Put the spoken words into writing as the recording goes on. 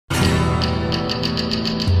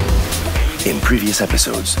In previous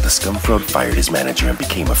episodes, the Scumfrog fired his manager and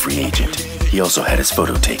became a free agent. He also had his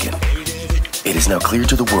photo taken. It is now clear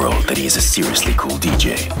to the world that he is a seriously cool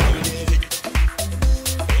DJ.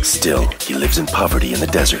 Still, he lives in poverty in the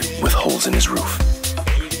desert with holes in his roof.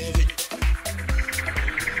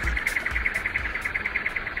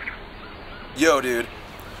 Yo, dude.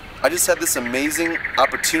 I just had this amazing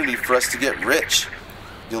opportunity for us to get rich.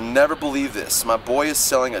 You'll never believe this. My boy is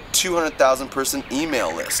selling a 200,000 person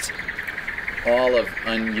email list. All of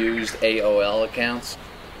unused AOL accounts?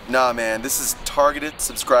 Nah, man, this is targeted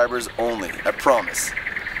subscribers only, I promise.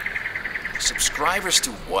 Subscribers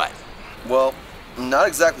to what? Well, I'm not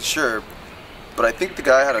exactly sure, but I think the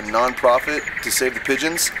guy had a non-profit to save the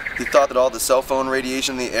pigeons. He thought that all the cell phone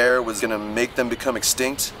radiation in the air was gonna make them become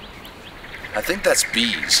extinct. I think that's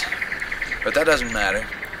bees, but that doesn't matter.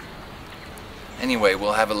 Anyway,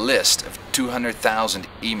 we'll have a list of 200,000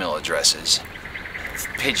 email addresses.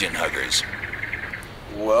 Pigeon huggers.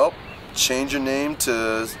 Well, change your name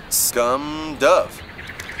to Scum Dove.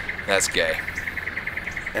 That's gay.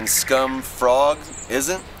 And Scumfrog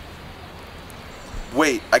isn't?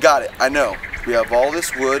 Wait, I got it. I know. We have all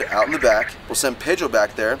this wood out in the back. We'll send Pedro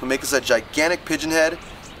back there. He'll make us a gigantic pigeon head,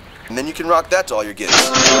 and then you can rock that to all your gigs.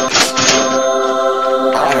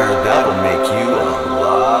 I heard that'll make you a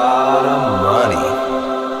lot of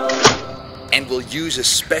money. And we'll use a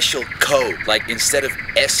special code, like instead of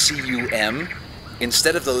SCUM,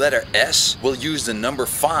 instead of the letter S, we'll use the number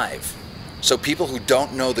 5. So people who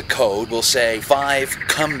don't know the code will say 5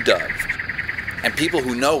 cum dove. And people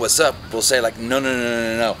who know what's up will say like,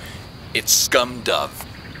 no, it's Scum Dove.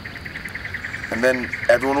 And then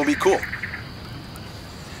everyone will be cool.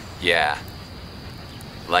 Yeah,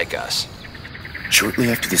 like us.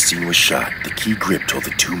 Shortly after the scene was shot, the key grip told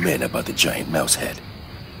the two men about the giant mouse head.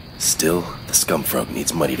 Still, the Scumfrog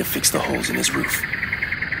needs money to fix the holes in his roof.